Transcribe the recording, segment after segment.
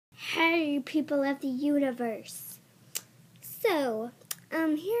you people of the universe. So,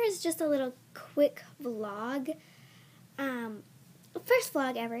 here is just a little quick vlog. First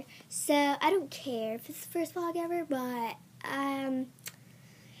vlog ever. So, I don't care if it's the first vlog ever, but,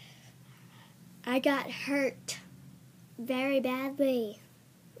 I got hurt very badly.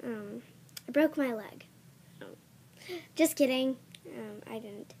 I broke my leg. Just kidding. I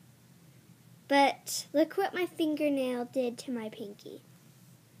didn't. But look what my fingernail did to my pinky.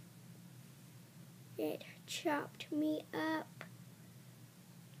 It chopped me up.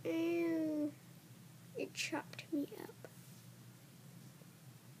 It chopped me up.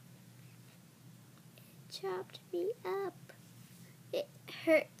 It chopped me up. It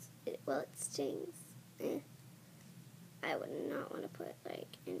hurts. Well, it stings. I would not want to put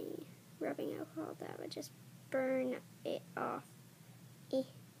like any rubbing alcohol. That would just burn it off.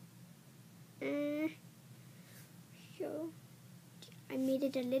 So I made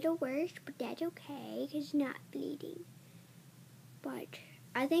it a little worse, but that's okay because it's not bleeding. But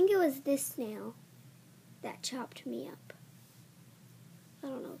I think it was this nail that chopped me up. I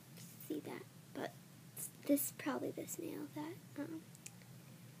don't know if you see that, but it's probably this nail that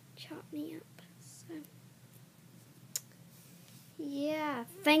chopped me up. So yeah,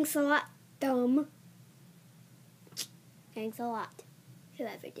 thanks a lot, dumb. Thanks a lot,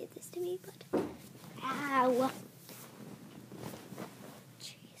 whoever did this to me, but ow.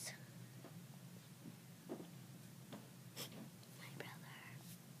 Jeez. My brother.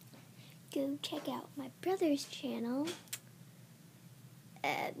 Go check out my brother's channel.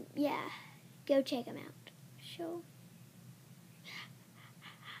 Yeah, go check him out. So.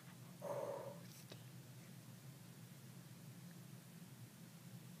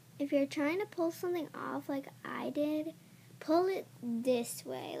 If you're trying to pull something off like I did, pull it this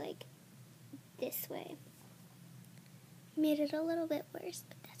way, like this way. Made it a little bit worse,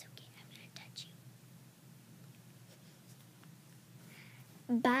 but that's okay. I'm going to touch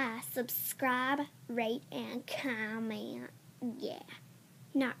you. Bye. Subscribe, rate, and comment.